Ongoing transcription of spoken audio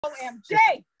OMG.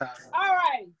 All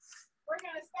right. We're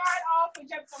going to start off with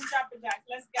just some jumping jacks.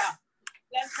 Let's go.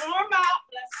 Let's warm up.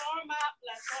 Let's warm up.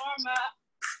 Let's warm up.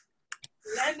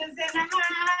 Linda's in the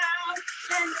house.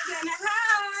 Linda's in the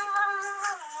house.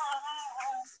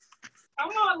 Come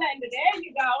on, Linda. There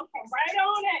you go. Come right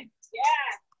on in.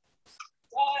 Yeah.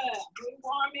 Good. We're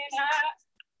warming up.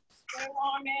 We're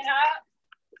warming up.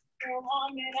 We're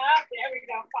warming up. There we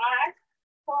go.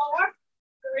 5, 4,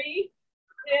 3,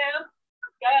 2.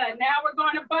 Good. Now we're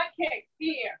going to butt kick.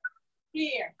 Here.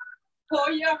 Here.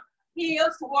 Pull your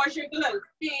heels towards your glutes.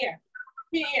 Here.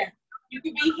 Here. You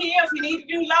can be here. If you need to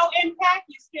do low impact,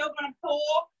 you're still going to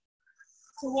pull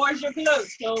towards your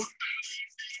glutes. So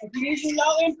if you need to do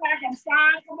low impact, I'm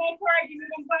fine. Come on, Craig. Give me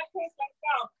them butt kicks. Let's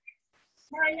go.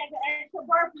 Craig has an extra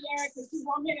burpee, Eric, because she's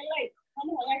 1 minute late.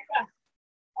 Come on, let's go.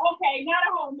 Okay, not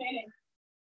a whole minute.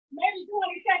 Maybe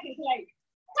 20 seconds late.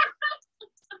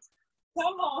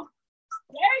 Come on.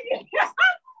 There you go.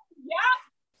 Yep.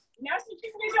 That's what you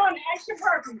can be doing, the extra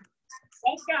burpee.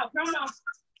 Let's go. Come on.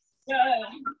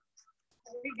 Good.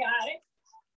 We got it.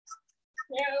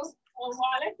 2. Oh,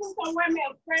 wow. Let's do some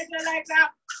windmills. Spread your legs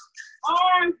out.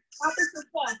 Arm, opposite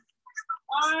foot.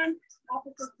 Arm,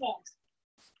 opposite foot.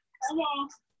 Come on.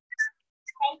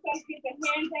 Help us get the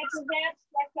hands at the hips.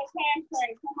 Let's go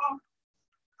hamstring. Come on.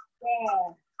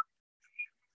 Good.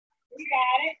 We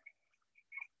got it.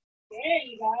 There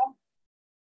you go.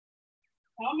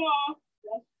 Come on.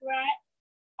 Let's stretch.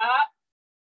 Up,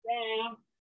 down,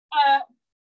 up,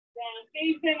 down.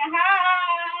 Feet in the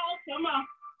house. Come on.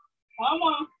 Come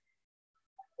on.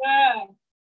 Good.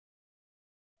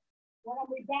 We're going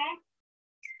to be back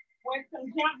with some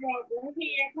jump rope. We're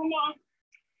here. Come on.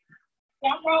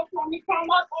 Jump rope. Let me come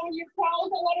up on your toes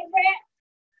a little bit.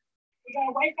 We're going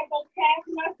to wake up those calf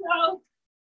muscles.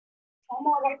 Come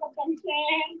on. Wake up them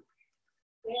shins.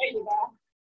 There you go.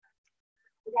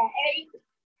 We got 8,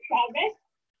 7,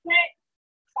 6,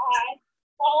 5,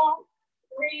 4,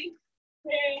 3,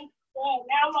 2, good.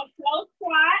 Now I'm going to slow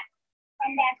squat.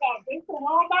 Come back up. Just to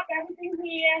warm up everything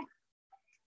here.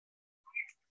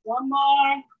 One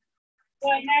more.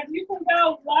 Good. Now if you can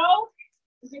go low,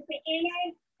 get the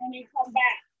inner, and then come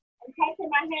back. I'm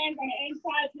touching my hands on the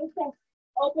inside just to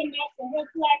open up the hip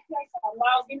flexor.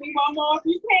 Low. Give me one more if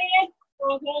you can.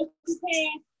 Or as low as you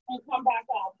can. And come back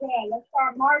up. Good. Let's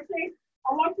start marching.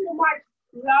 I want you to march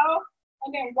low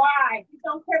and then wide. Keep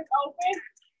those hips open.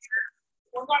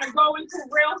 We're going to go into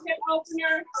real hip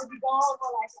openers. So we go over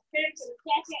like a fifth and a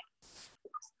second.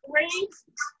 3,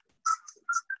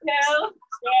 2,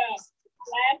 good.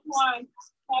 Last one.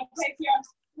 Now take your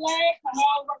leg, come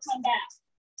over, come back.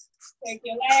 Take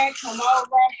your leg, come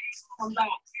over, come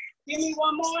back. Give me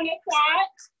one more on this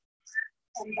side.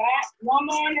 Come back. One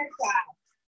more on this side.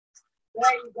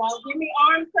 There you go. Give me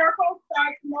arm circles.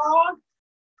 Start small.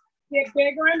 Get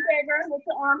bigger and bigger with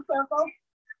the arm circle.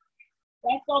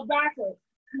 Let's go backwards.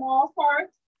 Small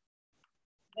first.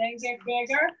 Then get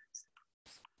bigger.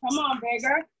 Come on,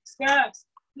 bigger. Good.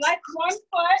 Flex one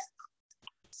foot.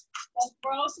 Let's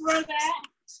roll through that.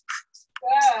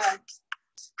 Good.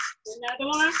 Another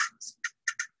one.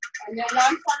 And then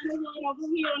one final one over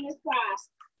here on this side.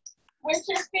 Switch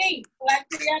your feet. Flex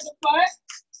the other foot.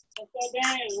 Let's go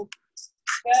down.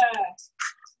 Good.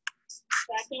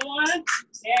 Second one.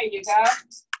 There you go.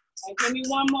 And give me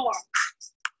one more.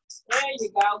 There you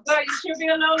go. Good. You should be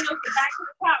a little lifted. Back to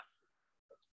the top.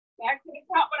 Back to the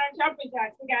top with our jumping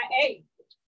jacks. We got 8,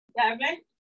 7,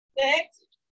 6,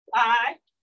 5,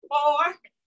 4,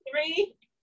 3,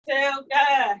 2.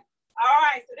 Good. All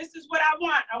right. So this is what I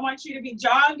want. I want you to be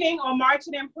jogging or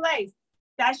marching in place.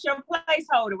 That's your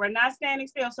placeholder. We're not standing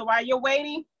still. So while you're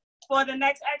waiting for the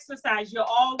next exercise, you're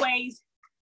always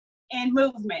in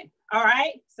movement. All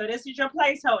right. So this is your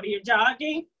placeholder. You're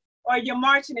jogging or you're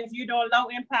marching. If you're doing low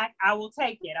impact, I will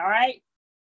take it. All right.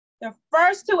 The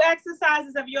first 2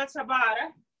 exercises of your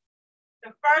Tabata.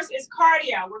 The first is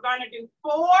cardio. We're going to do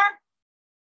 4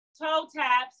 toe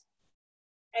taps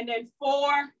and then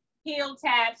 4 heel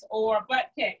taps or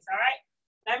butt kicks. All right.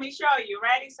 Let me show you.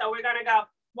 Ready? So we're going to go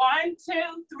 1,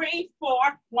 2, 3,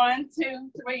 4. 1,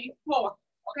 2, 3, 4.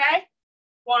 Okay.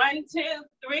 1, 2,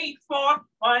 3, 4.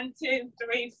 1, 2,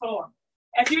 3, 4.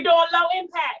 If you're doing low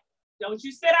impact, don't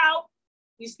you sit out.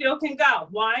 You still can go.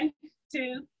 1,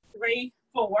 2, 3,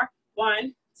 4.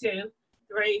 1, 2,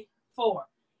 3, 4.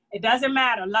 It doesn't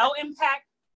matter. Low impact,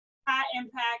 high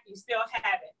impact, you still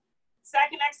have it.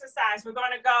 Second exercise, we're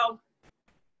going to go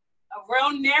a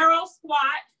real narrow squat,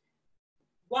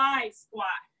 wide squat.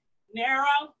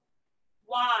 Narrow,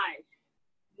 wide,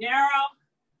 narrow,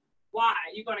 wide.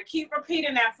 You're going to keep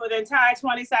repeating that for the entire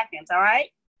 20 seconds, all right?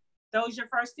 Those are your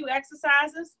first 2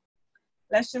 exercises.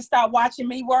 Let's just start watching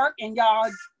me work and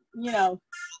y'all, you know,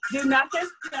 do nothing.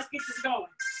 Let's get this going.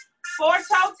 4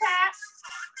 toe taps,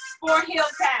 4 heel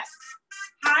taps.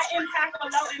 High impact or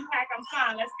low impact, I'm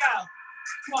fine. Let's go.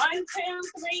 1, 2,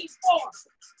 3, 4.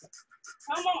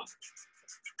 Come on.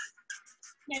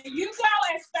 Now you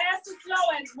go as fast and slow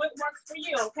as what works for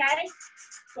you, okay?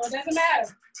 So it doesn't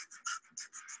matter.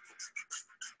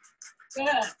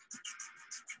 Good.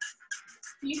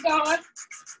 Keep going.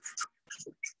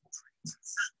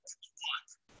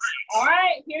 All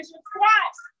right, here's your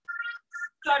squat.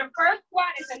 So the first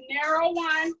squat is a narrow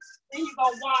one, then you go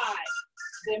wide.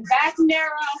 Then back narrow,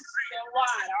 then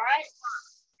wide, all right?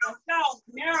 Let's go.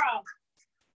 Narrow,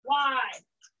 wide,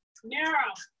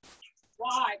 narrow,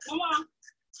 wide. Come on.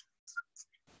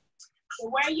 The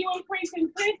way you increase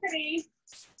intensity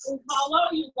is how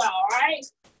low you go, all right?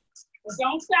 But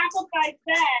don't sacrifice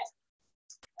that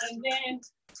and then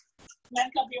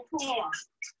mess up your form.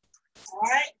 All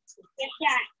right? Sit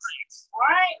back. All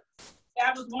right?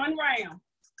 That was 1 round.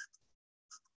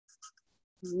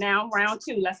 Now round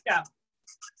 2. Let's go.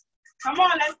 Come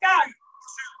on, let's go.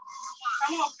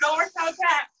 Come on, 4 toe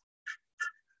tap.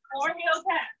 4 heel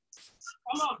tap.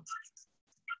 Come on.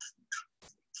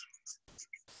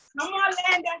 Come on,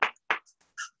 Linda.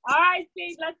 All right,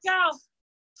 Steve, let's go.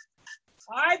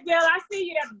 All right, Bill, I see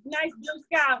you, that nice blue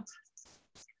sky.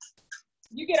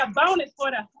 You get a bonus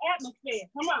for the atmosphere.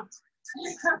 Come on.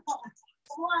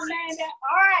 Come on, Amanda.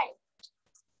 All right.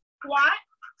 Squat.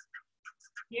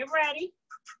 Get ready.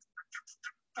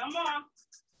 Come on.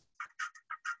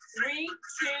 3,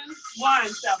 2, 1.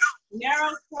 So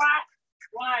narrow squat,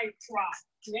 wide squat.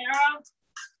 Narrow,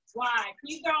 wide.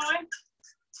 Keep going.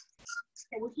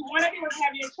 Okay, what you want to do is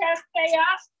have your chest stay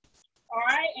up. All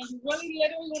right, and you really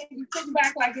literally want to be sitting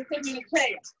back like you're sitting in a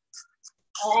chair.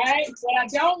 All right, what I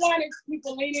don't want is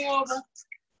people leaning over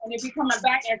and it become a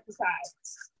back exercise.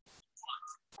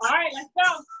 All right, let's go.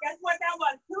 Guess what that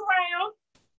was? 2 rounds.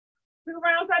 2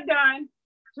 rounds are done.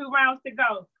 2 rounds to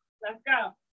go. Let's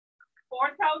go. 4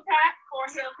 toe tap,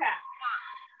 4 heel tap.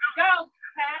 Go.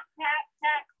 Tap, tap,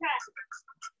 tap, tap.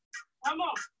 Come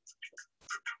on.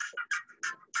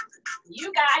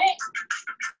 You got it.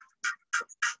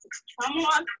 Come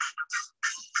on.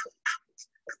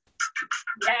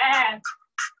 Yes.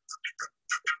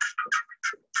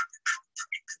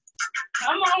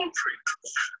 Come on.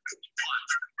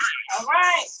 All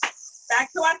right.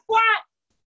 Back to our squat.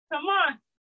 Come on.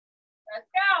 Let's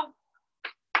go.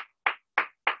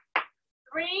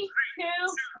 3, 2,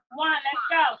 1. Let's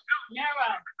go.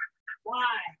 Narrow.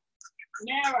 Wide.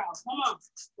 Narrow. Come on.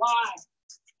 Wide.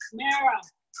 Narrow.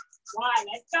 Wide.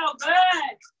 Let's go.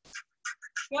 Good.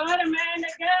 Good, Amanda.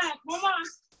 Good. Come on.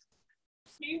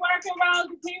 Keep working,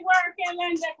 Rosie. Keep working,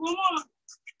 Linda. Come on.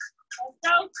 Let's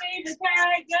go, Steve. It's all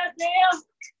right. Good deal.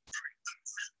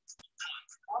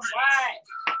 All right.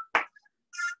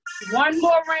 1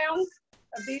 more round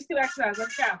of these 2 exercises.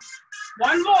 Let's go.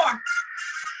 1 more.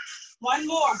 1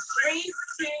 more. 3, 2,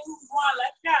 1.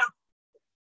 Let's go.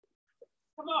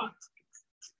 Come on.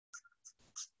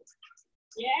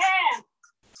 Yeah.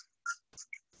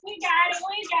 We got it.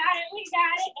 We got it. We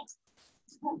got it.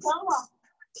 Come on.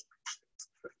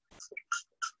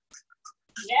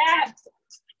 Yeah.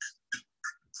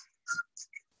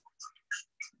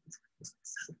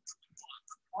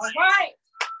 All right.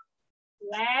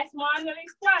 Last one of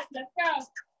these squats. Let's go.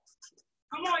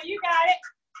 Come on, you got it.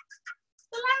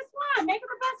 The last one. Make it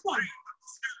the best one.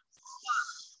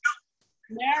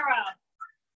 Narrow.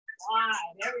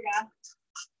 Wide. There we go.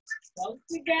 Close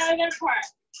together apart.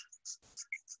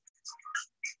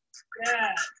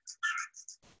 Good.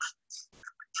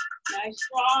 Nice,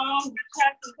 strong.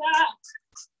 Chest is up.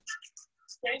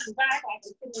 Straighten back like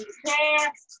you're sitting in the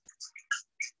chair.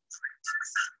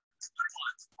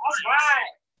 All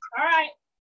right. All right.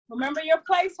 Remember your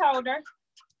placeholder.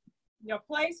 Your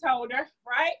placeholder,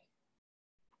 right?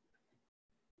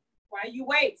 While you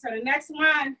wait. So the next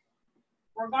one,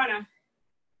 we're gonna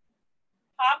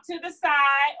hop to the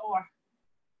side or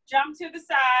jump to the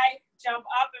side, jump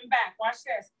up and back. Watch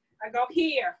this. I go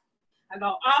here. I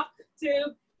go up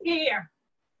to here.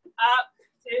 Up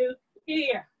to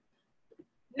here.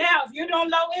 Now, if you're doing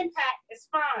low impact, it's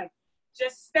fine.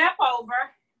 Just step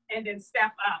over and then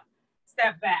step up.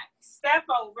 Step back. Step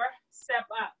over, step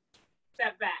up,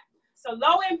 step back. So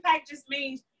low impact just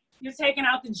means you're taking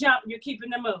out the jump, you're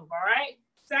keeping the move, all right?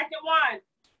 Second one,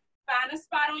 find a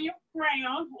spot on your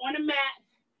ground, on the mat.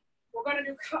 We're gonna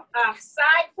do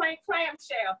side plank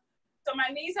clamshell. So my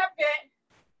knees are bent,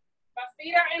 my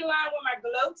feet are in line with my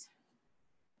glutes.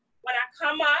 When I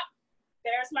come up,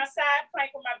 there's my side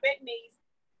plank with my bent knees,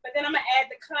 but then I'm gonna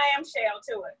add the clamshell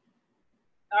to it.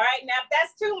 All right, now if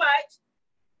that's too much,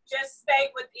 just stay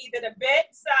with either the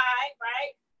bent side,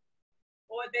 right?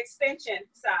 Or the extension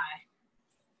side,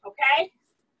 okay?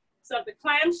 So if the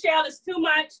clamshell is too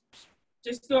much,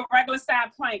 just do a regular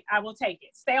side plank. I will take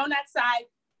it. Stay on that side.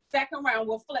 Second round,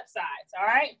 we'll flip sides, all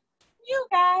right? You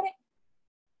got it.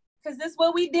 Because this is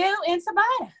what we do in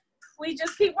Tabata. We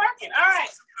just keep working. All right.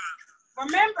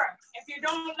 Remember, if you're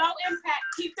doing low impact,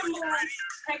 keep them moving.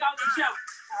 Take off the jump.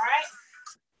 All right.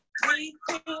 3,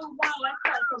 2, 1. Let's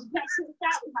go. So jump to the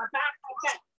side. We have back,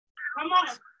 back. Come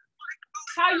on.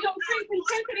 How you increase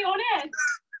intensity on this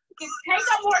is take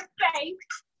up more space,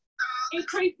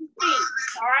 increase the speed.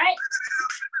 All right.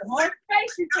 The more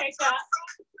space you take up,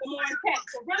 the more intense.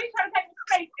 So really try to take the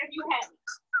space if you have it.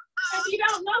 If you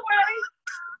don't, no worries.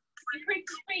 Increase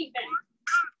the speed then.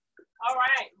 All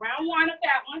right, round one of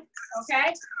that one,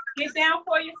 okay? Get down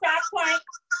for your side plank.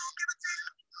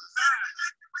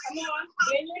 Come on,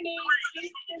 bend your knees,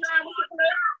 feet in line with your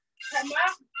glutes. Come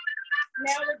up.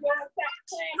 Now we're doing a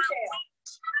clamshell.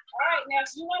 All right, now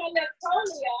if you want to lift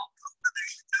totally up,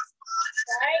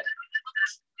 right?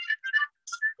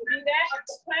 To do that, if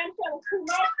the clamshell is too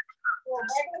much, do a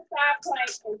regular side plank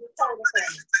and just hold it for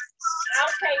me. I'll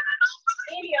take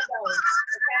any of those,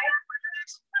 okay?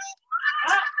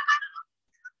 Up.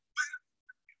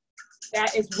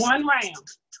 That is one round.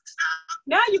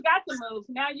 Now you got the moves.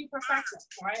 Now you perfect it.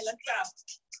 All right, let's go.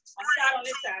 I'll start on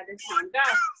this side this time. Go.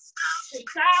 To the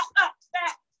side, up,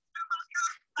 back,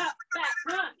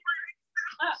 run.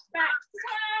 Up, back,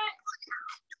 squat,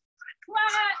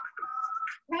 squat.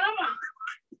 Come on.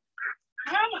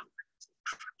 Come on.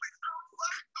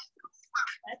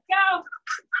 Let's go.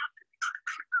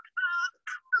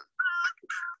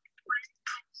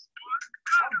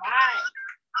 All right.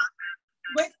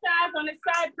 Switch sides on the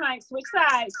side plank. Switch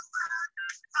sides.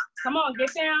 Come on,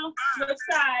 get down. Switch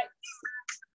sides.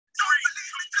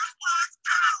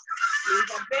 Knees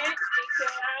are bent. Feet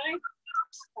in line.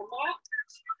 Come up.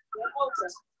 Then open.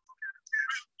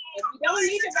 If you don't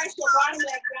need to rest your bottom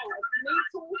leg down, if you need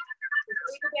to, just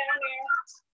leave it down there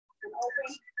and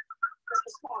open with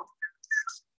the palm.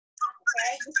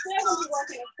 Okay? You're still going to be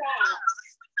working the side.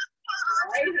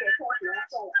 Right here, trust me,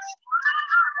 that's all.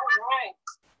 All right.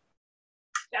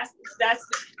 That's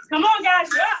come on, guys,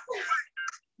 you're up.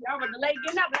 Y'all with the leg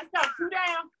getting up. Let's go. 2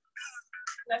 down.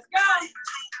 Let's go.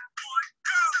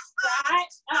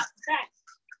 Side, up, back.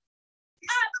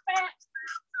 Up, back.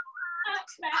 Up,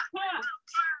 back. Come on.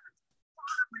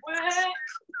 What?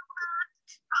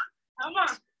 Come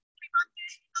on.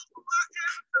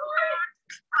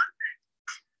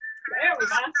 There we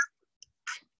go.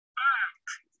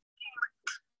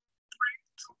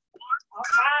 All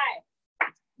right.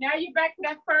 Now you're back to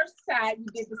that first side. You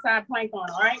get the side plank on,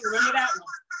 all right? Remember that one.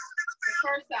 The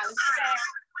first side. Let's go down.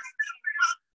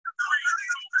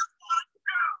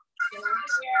 Go over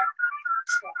here.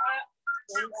 Go up.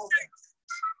 Then over.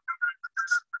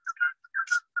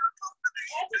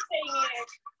 That's the thing is,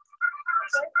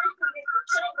 the first thing to get the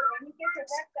shoulder, when you get to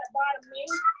rest that bottom knee,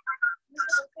 you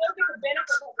can still get the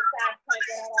benefit of the side plank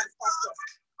that I want to touch it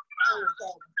on the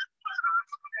shoulder.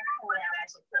 That's how I like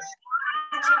it too.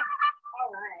 All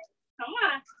right, come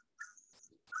on.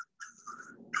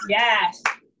 Yes.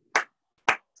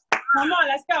 Come on,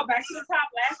 let's go. Back to the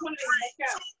top. Last one of these. Let's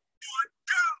go.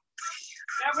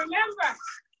 Now remember,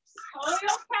 totally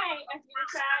okay if you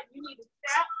decide you need to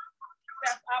step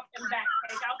up and back.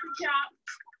 Take out the jump,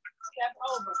 step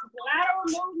over. The lateral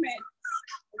movement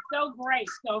is so great.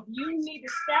 So if you need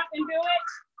to step and do it,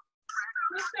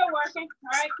 you're still working.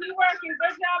 All right, keep working.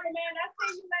 Good job, man. I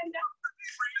see you, Linda.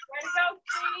 Way to go,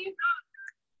 Steve.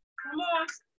 Come on.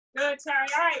 Good,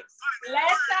 Terry. All right.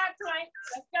 Last side plank.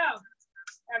 Let's go.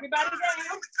 Everybody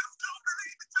down. Let's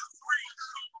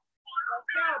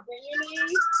go. Bring your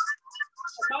knees.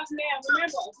 Come up now.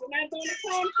 Remember, if you're not doing the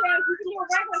clamshells, you can do a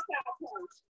regular side plank.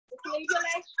 Just leave your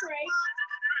legs straight.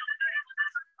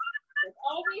 There's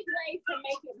always ways to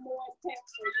make it more intense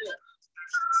for you.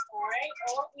 All right?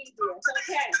 Or easier. It's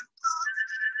okay.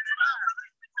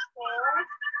 4.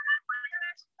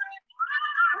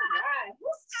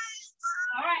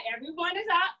 All right, everyone is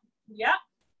up. Yep.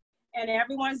 And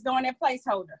everyone's doing their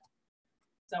placeholder.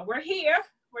 So we're here.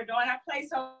 We're doing our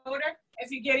placeholder.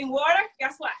 If you're getting water,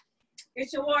 guess what?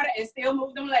 Get your water and still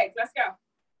move them legs. Let's go.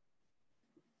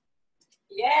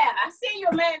 Yeah, I see you,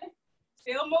 Amanda.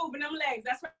 Still moving them legs.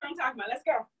 That's what I'm talking about. Let's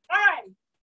go. All right.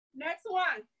 Next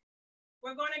one.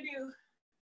 We're going to do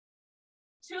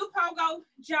 2 pogo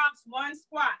jumps, 1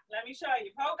 squat. Let me show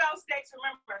you. Pogo sticks,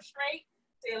 remember, straight.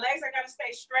 So your legs are going to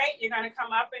stay straight. You're going to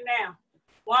come up and down.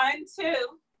 1, 2,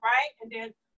 right? And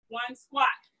then 1 squat.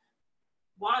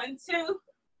 1, 2,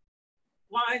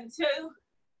 1, 2.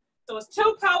 So it's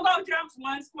 2 pogo jumps,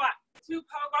 1 squat. 2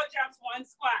 pogo jumps, 1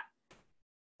 squat.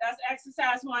 That's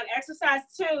exercise 1. Exercise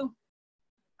 2,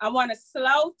 I want a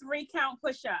slow 3 count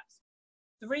push-ups.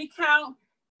 3 count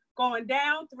going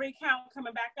down, 3 count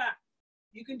coming back up.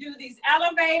 You can do these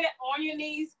elevated on your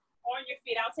knees, on your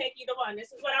feet. I'll take either one.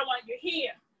 This is what I want you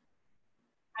here.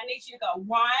 I need you to go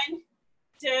 1,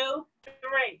 2,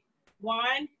 3. 1,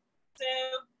 2,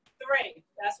 3.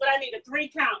 That's what I need, a 3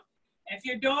 count. If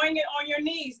you're doing it on your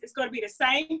knees, it's going to be the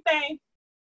same thing.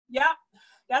 Yep.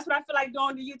 That's what I feel like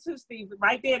doing to you too, Steve.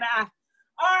 Right there in the eye.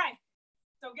 All right.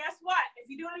 So guess what? If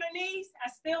you do it on the knees, I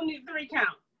still need a 3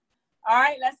 count. All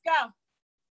right, let's go.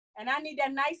 And I need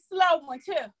that nice slow one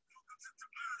too.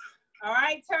 All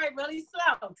right, Terry, really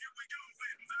slow.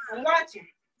 I'm watching.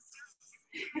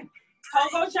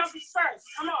 Pogo jump is first.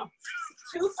 Come on.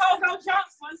 2 pogo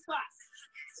jumps, 1 squat.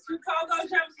 2 pogo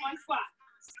jumps, 1 squat.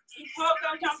 2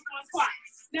 pogo jumps, 1 squat.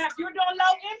 Now, if you're doing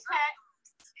low impact,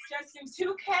 just do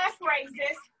 2 calf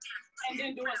raises and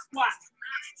then do a squat.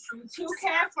 Do 2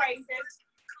 calf raises,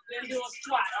 then do a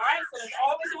squat. All right, so there's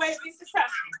always a way to be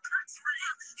successful.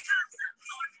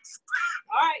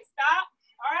 All right, stop.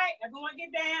 All right, everyone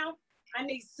get down. I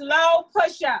need slow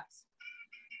push-ups.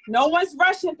 No one's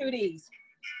rushing through these.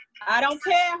 I don't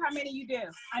care how many you do.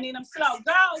 I need them slow.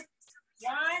 Go.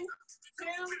 1, 2,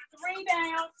 3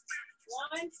 down.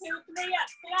 1, 2, 3 up.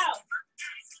 Slow.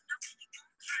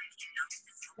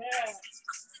 Good.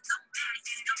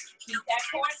 Keep that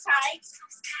core tight.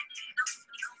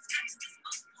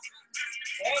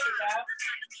 There you go.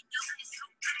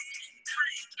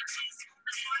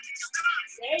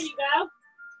 There you go.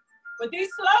 With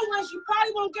these slow ones, you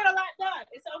probably won't get a lot done.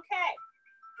 It's okay.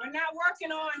 We're not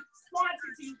working on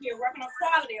quantity here. We're working on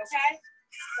quality, okay?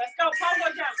 Let's go.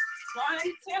 Pogo jump. 1, 2,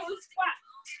 squat.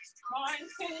 1,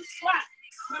 2, squat.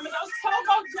 Remember those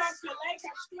pogo jumps, your legs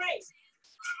are straight.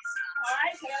 All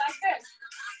right, so they're like this.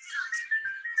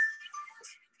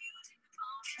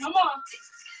 Come on.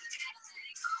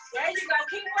 There you go.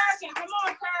 Keep working. Come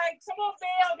on, Craig. Come on,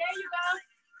 Bill. There you go.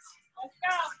 Let's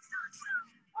go.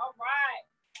 All right.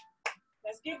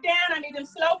 Let's get down. I need them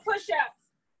slow push-ups.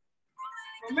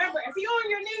 Remember, if you're on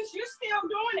your knees, you're still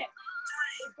doing it.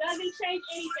 It doesn't change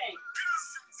anything.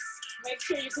 Make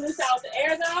sure you glutes out the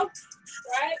air, though.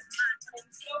 Right? And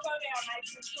still go down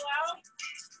nice and slow.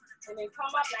 And then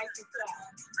come up nice and slow.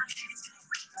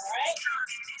 All right?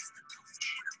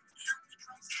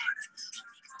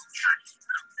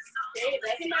 Okay, it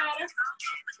doesn't matter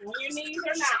on your knees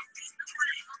or not.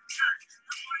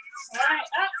 All right,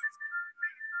 up.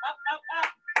 Up, up,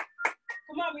 up.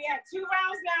 Come on, we have 2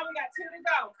 rounds now. We got 2 to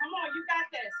go. Come on, you got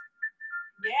this.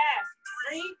 Yes.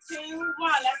 3, 2,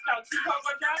 1. Let's go. 2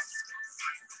 pogo jumps.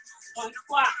 1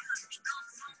 squat.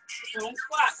 1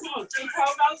 squat. Come on. 2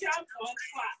 pogo jumps. 1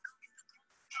 squat.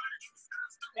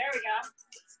 There we go.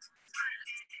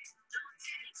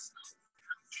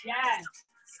 Yes.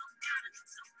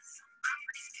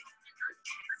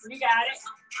 You got it.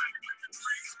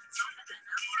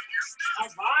 All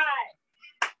right.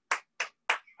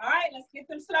 All right, let's get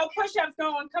them slow push-ups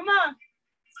going. Come on.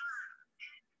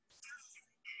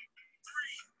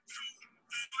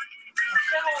 Let's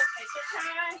go. Take your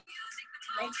time.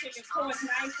 Make sure your core is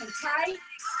nice and tight.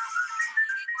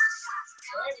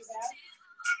 There we go.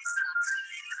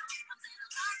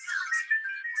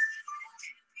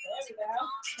 There we go.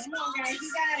 Come on, guys. You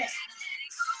got it.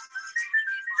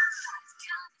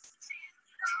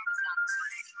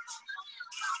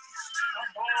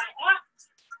 All right. Up.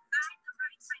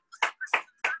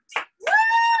 Woo!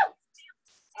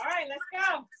 All right, let's go.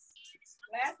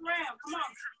 Last round. Come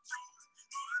on.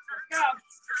 Let's go.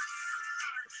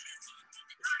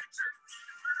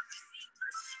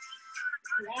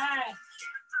 Yes.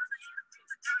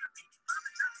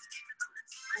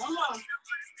 Come on.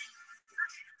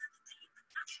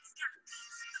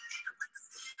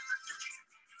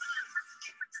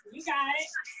 You got it.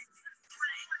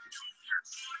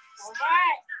 All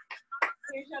right.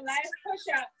 Here's your last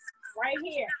push-up right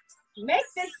here. Make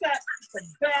this set the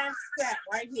best set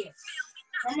right here.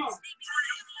 Come on.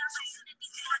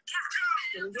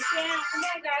 Get down. Come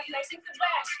on, guys. Make this the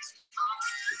best.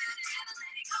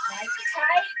 Nice and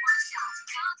tight.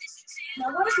 Now,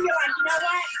 what if you're like, you know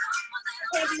what?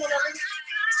 I can't do no more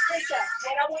push-ups.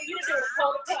 What I want you to do is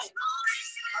hold the plank.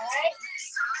 All right?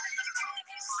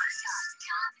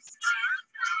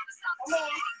 Come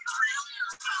on.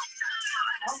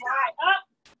 All right, up.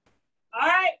 All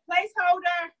right,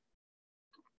 placeholder.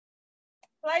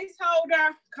 Placeholder.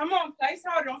 Come on,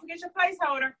 placeholder. Don't forget your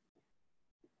placeholder.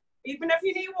 Even if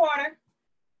you need water,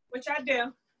 which I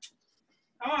do.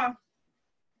 Come on.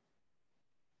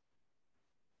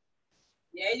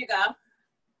 There you go.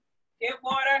 Get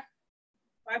water.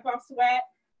 Wipe off sweat.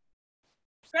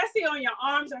 Especially on your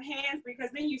arms or hands because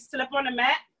then you slip on the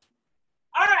mat.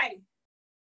 All right.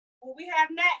 What we have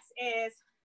next is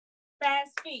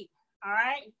fast feet. All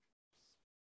right.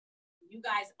 You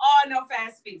guys all know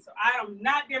fast feet, so I am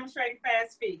not demonstrating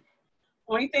fast feet.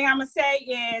 Only thing I'm going to say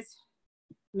is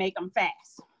make them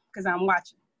fast because I'm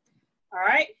watching. All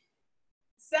right.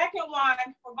 Second one,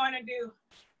 we're going to do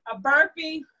a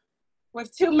burpee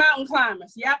with 2 mountain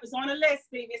climbers. Yep, it's on the list,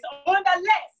 Steve. It's on the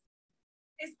list.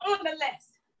 It's on the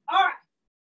list. All right.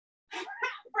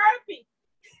 Burpee.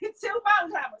 2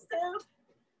 mountain climbers. 2.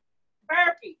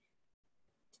 Burpee.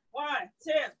 1,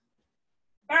 2.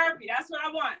 Burpee. That's what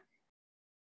I want.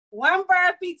 1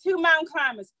 burpee, 2 mountain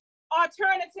climbers.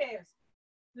 Alternatives.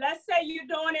 Let's say you're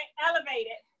doing it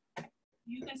elevated.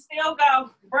 You can still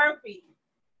go burpee.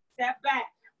 Step back.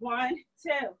 1,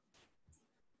 2.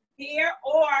 Here,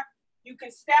 or you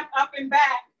can step up and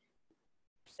back.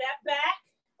 Step back,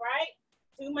 right?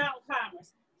 2 mountain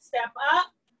climbers. Step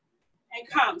up and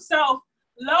come. So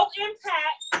low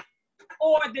impact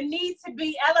or the need to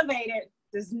be elevated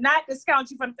does not discount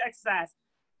you from the exercise.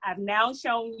 I've now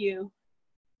shown you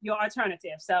your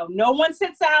alternative. So no one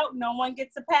sits out. No one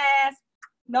gets a pass.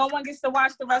 No one gets to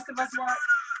watch the rest of us work.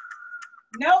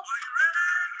 Nope.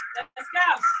 Let's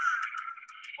go.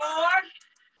 4.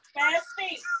 Fast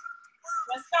feet.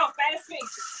 Let's go. Fast feet.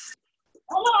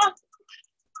 Come on.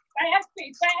 Fast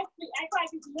feet. Fast feet. Act like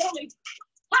it's literally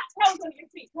hot toes on your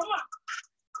feet. Come on.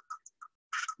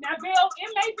 Now, Bill, it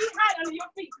may be hot under your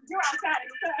feet because you're outside of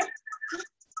the sun.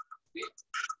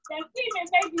 That cement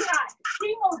may be hot.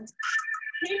 Keep moving.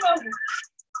 Keep moving.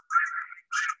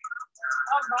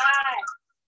 All right.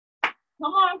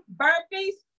 Come on.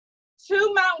 Burpees.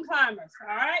 2 mountain climbers.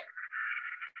 All right.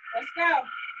 Let's go.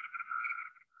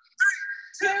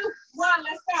 2, 1.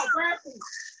 Let's go. Burpees.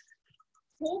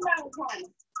 2 mountain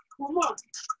climbers. Come on.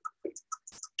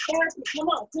 Burpees. Come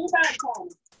on. 2 mountain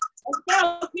climbers. Let's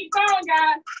go. Keep going,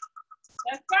 guys.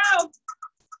 Let's go.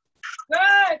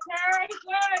 Good, Terry.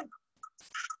 Good.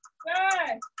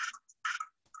 Good.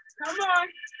 Come on.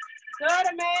 Good,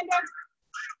 Amanda.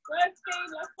 Good, Steve.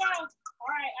 Let's go. All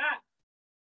right, up.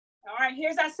 All right,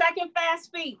 here's our second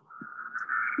fast feet.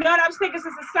 You know what I was thinking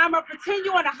since the summer? Pretend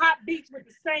you're on a hot beach with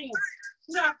the sand.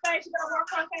 You know how fast you gotta work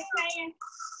on that sand?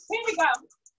 Here we go.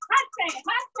 Hot sand,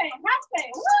 hot sand, hot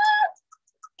sand. Woo!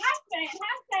 Hot sand,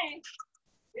 hot sand.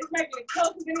 This may be the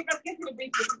closest any of us get to the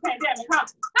beach with the pandemic, huh?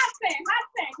 Hot sand, hot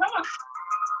sand. Come on.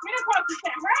 Get across the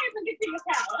sand. Hurry up and get to your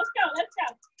towel. Let's go, let's go.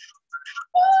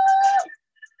 Woo!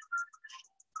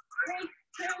 3,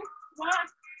 2, 1,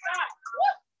 start.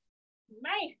 Woo!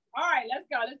 Man. All right, let's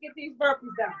go. Let's get these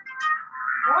burpees done. 1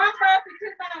 burpee,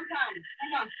 2 mountain climbers.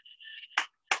 Come on.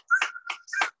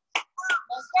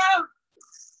 Let's go.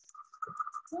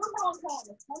 2 mountain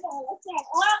climbers. Come on, let's go.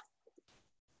 Up.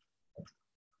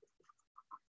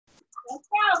 Let's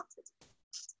go.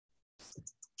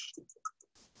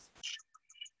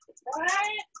 All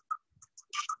right.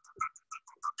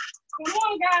 Come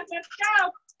on, guys. Let's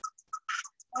go.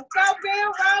 Let's go, Bill.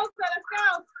 Rosa. Let's go.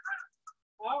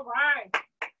 All right.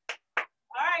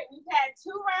 All right. We've had 2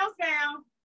 rounds down.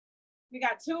 We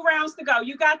got 2 rounds to go.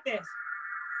 You got this.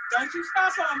 Don't you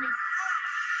stop on me.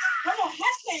 Come on.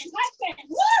 Hot sand. Hot sand.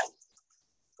 Woo!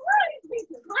 Woo! This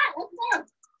beach is hot. Let's go.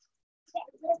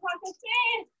 Gotta get across the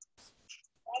sand.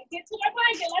 Gotta get to the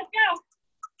blanket. Let's go.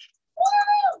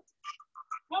 Woo!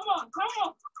 Come on. Come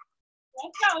on.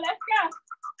 Let's go. Let's go.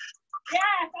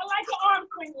 Yes, I like your arm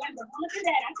swing, Linda. I'm gonna do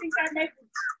that. I think that makes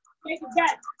it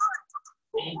better.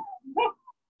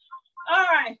 All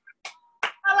right.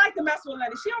 I like to mess with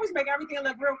Linda. She always make everything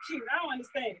look real cute. I don't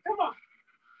understand. Come on.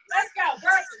 Let's go.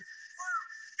 Burpees.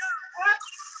 Up,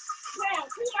 down.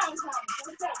 2 mountain climbers.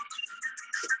 Let's go.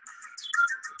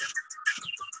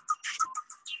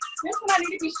 This one I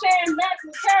need to be sharing back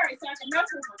with Terry so I can mess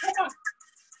with her. Come on.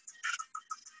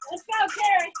 Let's go,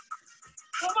 Terry.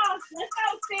 Come on. Let's go,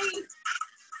 Steve.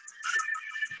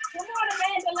 Come on,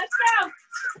 Amanda. Let's go.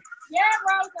 Yeah,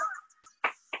 Rosa.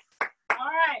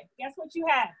 All right. Guess what you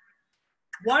have?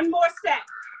 1 more set.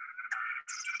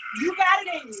 You got it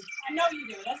in you. I know you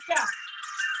do. Let's go.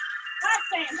 Hot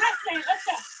sand. Hot sand. Let's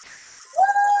go.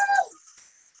 Woo!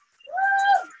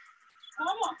 Woo!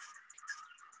 Come on.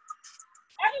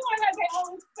 Everyone has their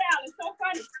own style. It's so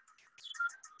funny.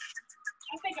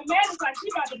 I think Amanda's like,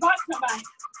 she's about to box somebody.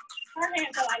 Her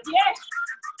hands are like, yeah,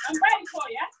 I'm ready for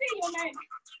you. I see you, Amanda.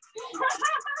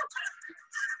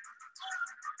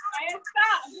 And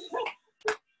stop.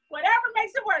 Whatever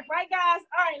makes it work, right, guys?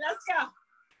 All right, let's go.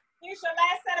 Here's your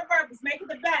last set of burpees. Make it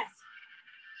the best.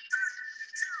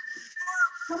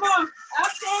 Come on.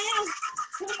 Up, down.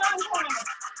 Two long climbers.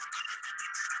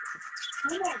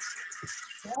 Come on.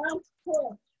 1,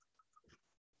 2.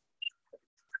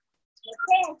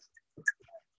 Okay.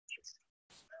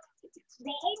 You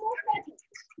got 8 more seconds.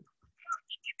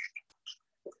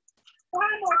 5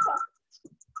 more seconds.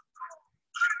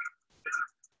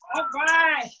 All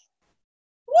right.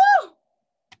 Woo!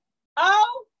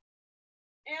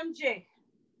 OMG.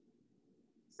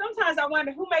 Sometimes I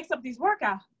wonder who makes up these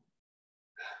workouts.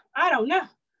 I don't know.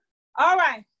 All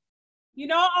right. You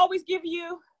know, I always give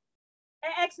you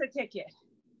an exit ticket.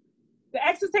 The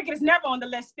exit ticket is never on the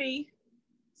list, Steve.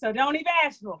 So don't even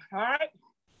ask for it, all right?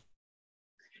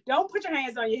 Don't put your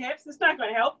hands on your hips. It's not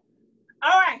gonna help.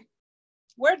 All right.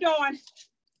 We're doing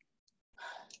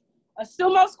a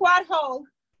sumo squat hold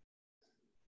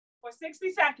for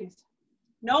 60 seconds.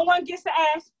 No one gets to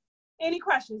ask any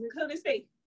questions, including Steve.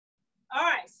 All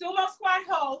right, sumo squat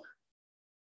hold,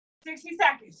 60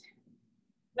 seconds.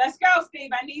 Let's go,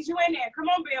 Steve. I need you in there. Come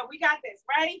on, Bill. We got this.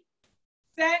 Ready,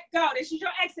 set, go. This is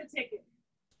your exit ticket.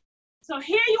 So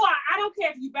here you are. I don't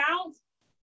care if you bounce.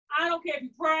 I don't care if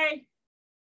you pray.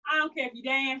 I don't care if you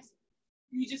dance.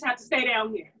 You just have to stay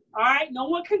down here. All right? No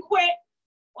one can quit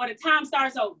or the time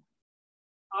starts over.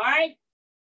 All right?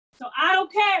 So I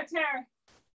don't care, Terry.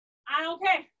 I don't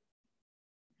care.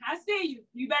 I see you.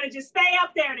 You better just stay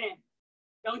up there then.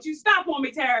 Don't you stop on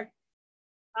me, Terry.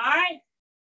 All right?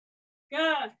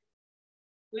 Good.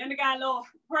 Linda got a little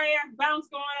prayer, bounce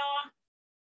going on.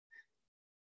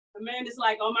 Amanda's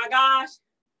like, oh my gosh.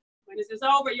 When this is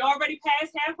over, you're already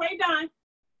past halfway done.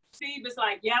 Steve is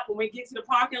like, yep, when we get to the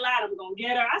parking lot, I'm going to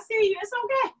get her. I see you. It's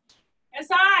okay. It's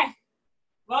all right.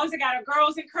 Rosa got her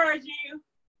girls encouraging you.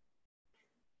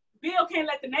 Bill can't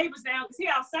let the neighbors down because he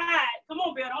outside. Come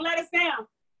on, Bill. Don't let us down.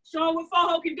 Show him what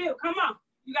Foho can do. Come on.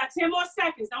 You got 10 more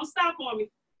seconds. Don't stop on me.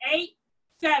 8,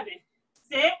 7,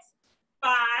 6,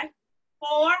 5,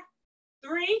 4,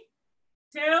 3,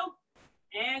 2,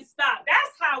 and stop.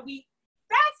 That's how we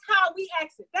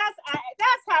exit. That's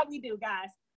how we do, guys.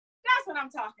 That's what I'm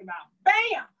talking about.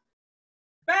 Bam.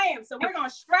 Bam. So we're going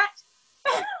to stretch.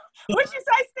 What'd you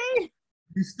say, Steve?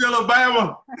 You still a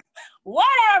Bama?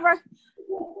 Whatever.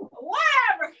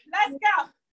 Whatever. Let's go.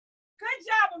 Good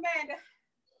job, Amanda.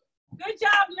 Good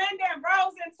job, Linda and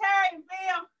Rose and Terry and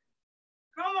Bill.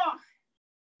 Come on.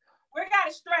 We got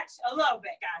to stretch a little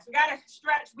bit, guys. We got to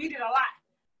stretch. We did a lot.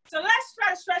 So let's try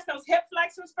to stretch those hip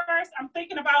flexors first. I'm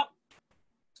thinking about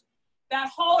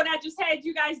that hold I just had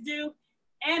you guys do.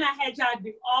 And I had y'all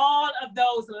do all of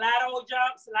those lateral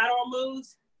jumps, lateral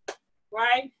moves,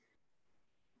 right?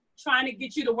 Trying to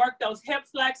get you to work those hip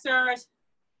flexors.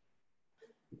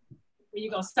 When you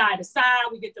go side to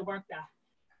side, we get to work the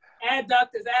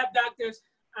abductors.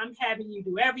 I'm having you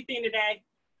do everything today.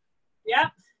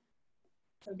 Yep.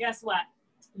 So guess what?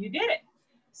 You did it.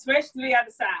 Switch to the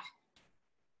other side.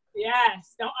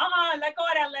 Yes. Don't, let go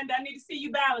of that, Linda. I need to see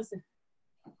you balancing.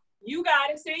 You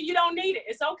got it. See, you don't need it.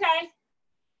 It's okay.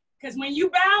 Because when you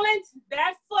balance,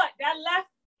 that foot, that left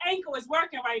ankle is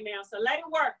working right now. So let it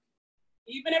work.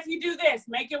 Even if you do this,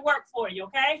 make it work for you,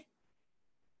 okay?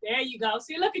 There you go.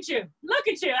 See, look at you. Look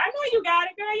at you. I know you got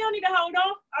it, girl. You don't need to hold on.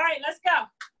 All right, let's go.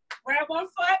 Grab one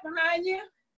foot behind you.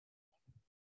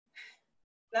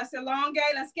 Let's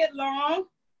elongate. Let's get long.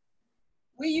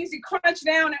 We usually crunch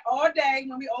down all day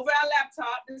when we over our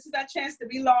laptop. This is our chance to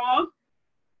be long.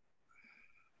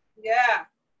 Yeah.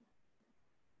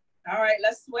 All right,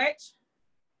 let's switch.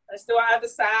 Let's do our other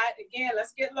side. Again,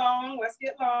 let's get long. Let's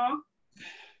get long.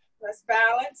 Let's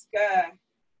balance. Good.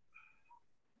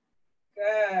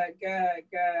 Good, good,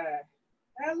 good.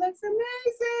 That looks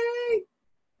amazing.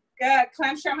 Good.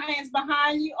 Clench your hands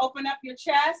behind you. Open up your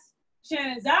chest.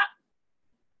 Chin is up.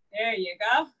 There you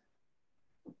go.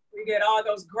 We get all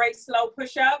those great slow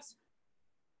push-ups.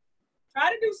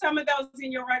 Try to do some of those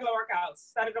in your regular workouts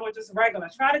instead of doing just regular.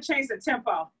 Try to change the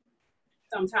tempo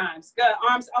sometimes. Good.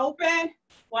 Arms open.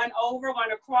 One over,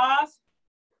 one across.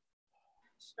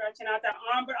 Stretching out that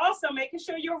arm, but also making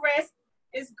sure your wrist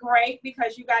is great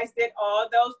because you guys did all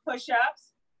those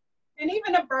push-ups. And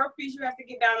even the burpees, you have to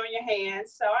get down on your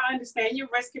hands. So I understand your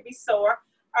wrist could be sore.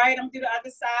 All right, I'm gonna do the other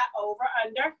side, over,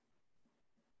 under.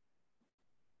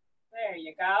 There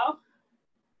you go.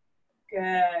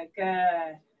 Good,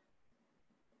 good.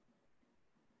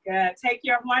 Good. Take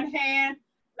your one hand,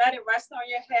 let it rest on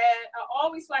your head. I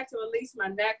always like to release my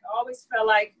neck. I always feel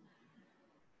like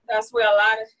that's where a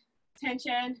lot of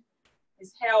tension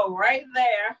is held right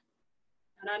there.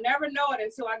 And I never know it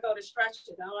until I go to stretch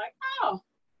it. I'm like, oh,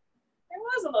 it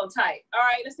was a little tight. All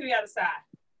right, let's do the other side.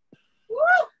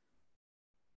 Woo!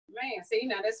 Man, see,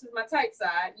 now this is my tight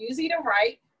side. Use either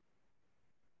right.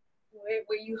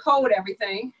 where you hold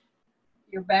everything,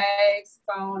 your bags,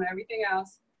 phone, everything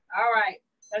else. All right,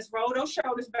 let's roll those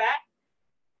shoulders back.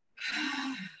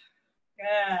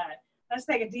 Good. Let's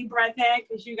take a deep breath in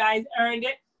because you guys earned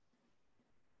it.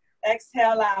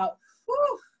 Exhale out.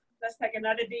 Whew. Let's take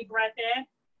another deep breath in.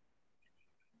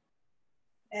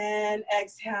 And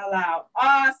exhale out.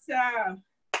 Awesome.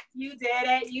 You did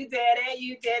it. You did it.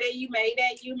 You did it. You made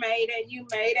it. You made it. You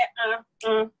made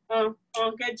it.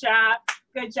 Good job.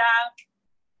 Good job.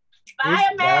 Bye,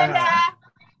 Amanda.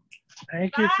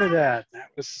 Thank you for that. That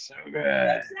was so good. Good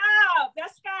job.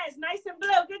 That sky is nice and blue.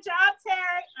 Good job,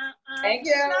 Terry. Thank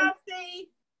you. Good job, Steve.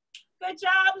 Good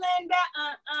job, Linda.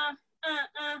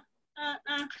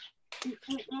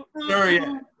 Terry.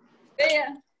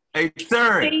 Yeah. Hey,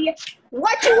 Terry.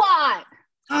 What you want?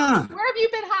 Uh, Where have you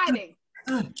been hiding?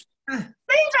 Steve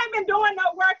ain't been doing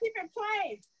no work. He been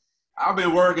playing. I've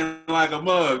been working like a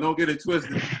mug. Don't get it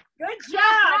twisted. Good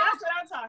job. That's what I'm talking